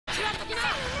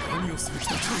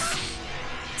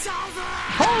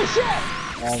Holy shit!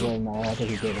 Oh, no, I think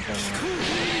he did it.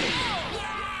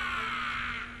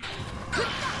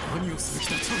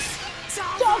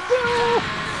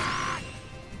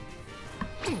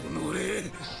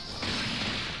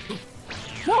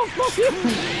 No, fuck you!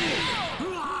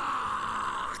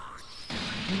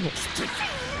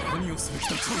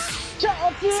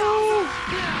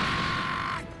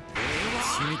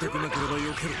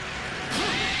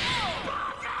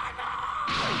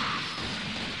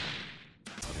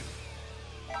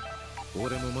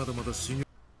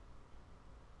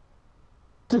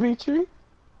 Dimitri?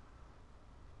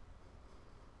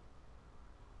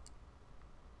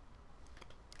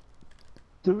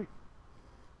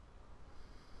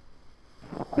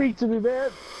 Speak to me,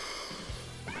 man!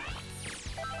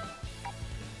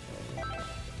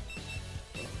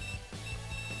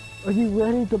 Are you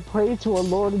ready to pray to our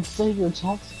Lord and Savior,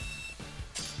 Jackson?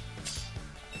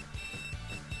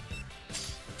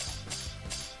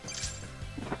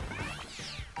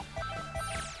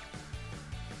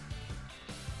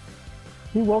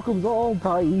 He welcomes all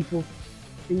thy evil,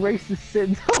 erases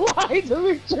sins. Why,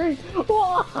 Dimitri?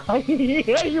 Why? You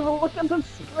don't even look at the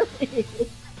screen.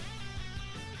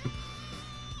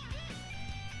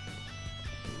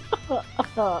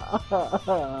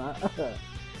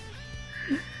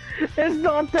 It's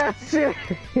not that serious.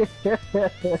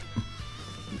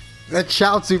 That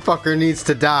Chaozu fucker needs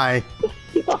to die.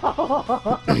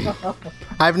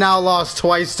 I've now lost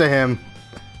twice to him.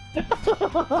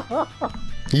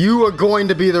 You are going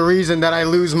to be the reason that I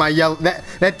lose my yellow...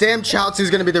 That damn Chaozu is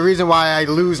going to be the reason why I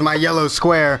lose my yellow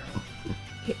square.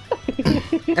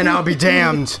 And I'll be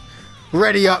damned.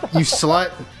 Ready up, you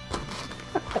slut.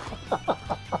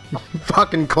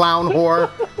 Fucking clown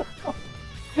whore.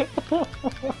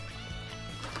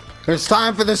 It's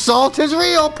time for the Salt is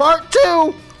Real Part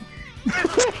 2!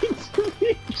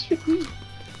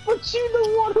 But you're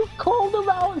the one who called him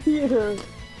out here!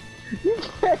 You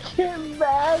can't get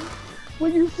mad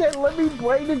when you said, let me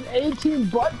braid his 18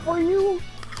 butt for you?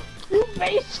 You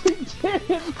basically did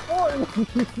it for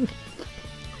me!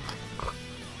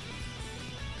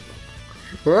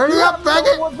 Ready up,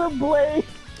 faggot!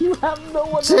 You have no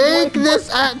one to take this,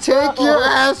 take your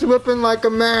ass whipping like a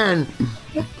man!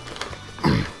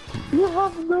 You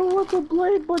have no one to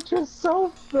blame but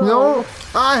yourself, though. No,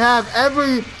 I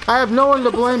have no one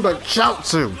to blame but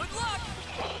Chaozu.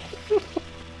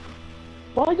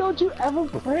 Why don't you ever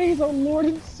praise our Lord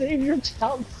and Savior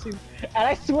Chaozu? And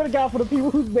I swear to God, for the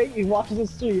people who's making watching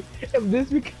this stream, if this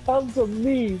becomes a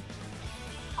meme,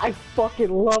 I fucking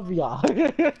love y'all.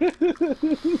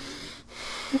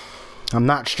 I'm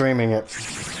not streaming it.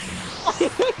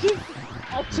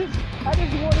 I just want to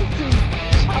see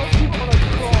Chaozu on a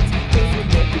cross.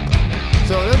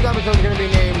 So this episode is going to be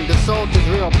named The Salt is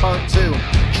Real Part 2,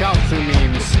 Chaozu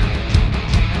memes.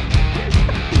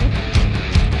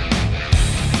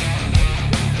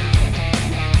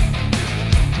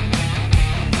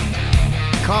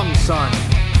 Come, son.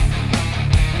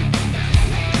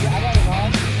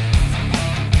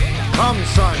 Come,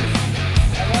 son.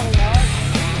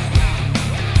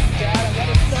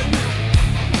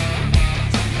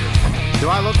 Do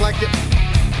I look like it?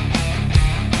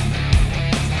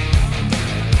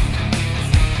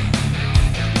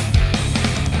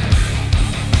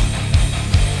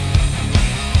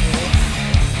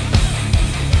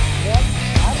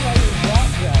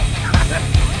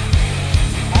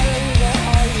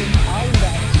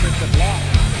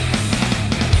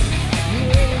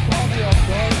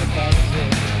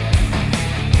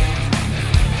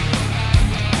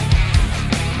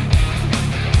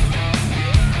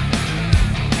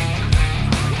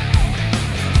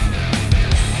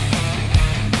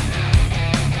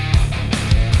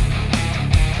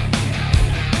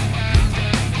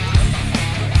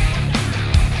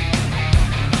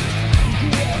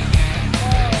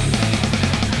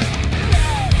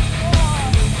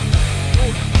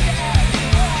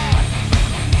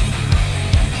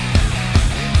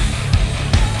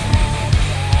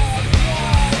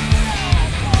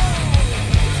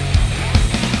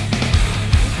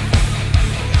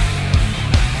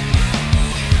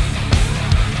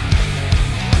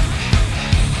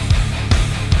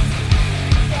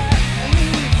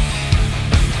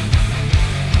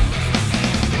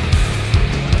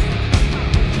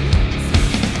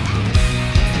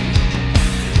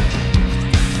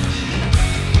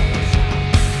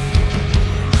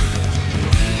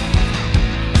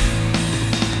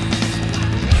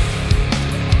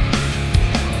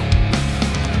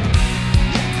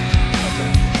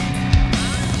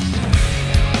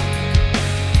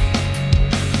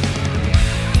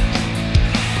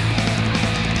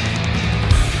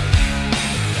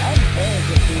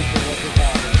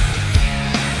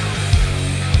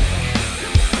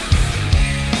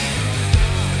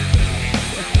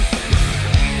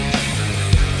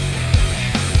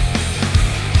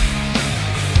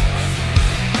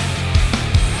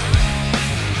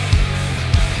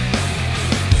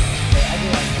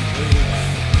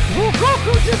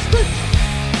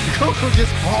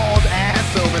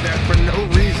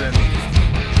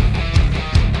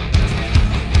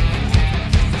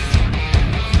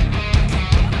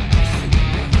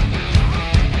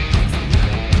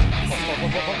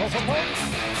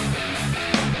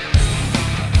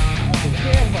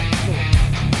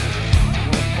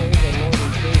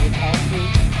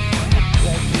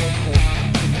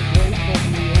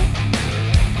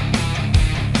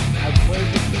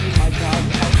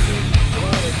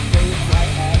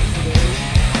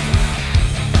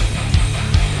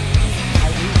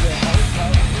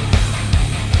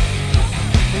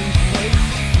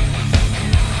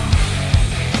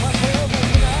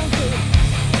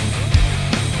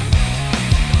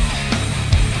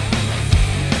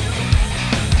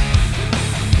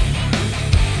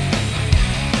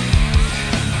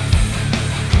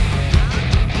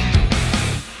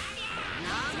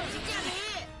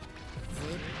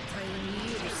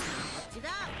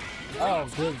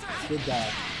 Good job.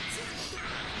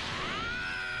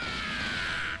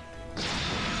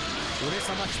 俺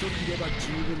様一人いれば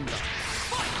十分だ。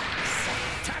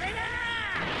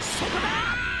そこだ。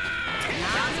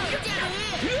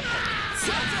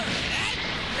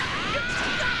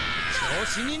調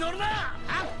子に乗るな。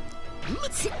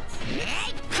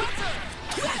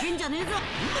叫んじゃねえぞ。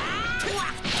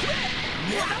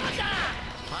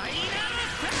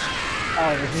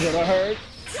Oh, this is gonna hurt.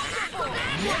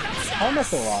 How am I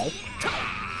still alive?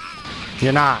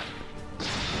 You're not.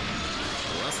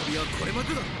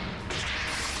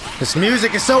 This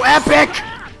music is so epic!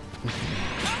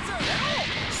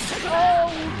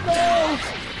 Oh no!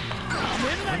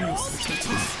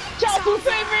 Chelsea,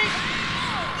 save me!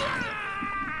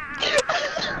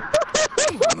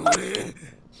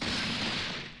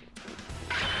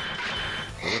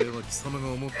 俺は貴様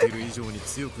が思っている以上に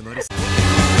強くなり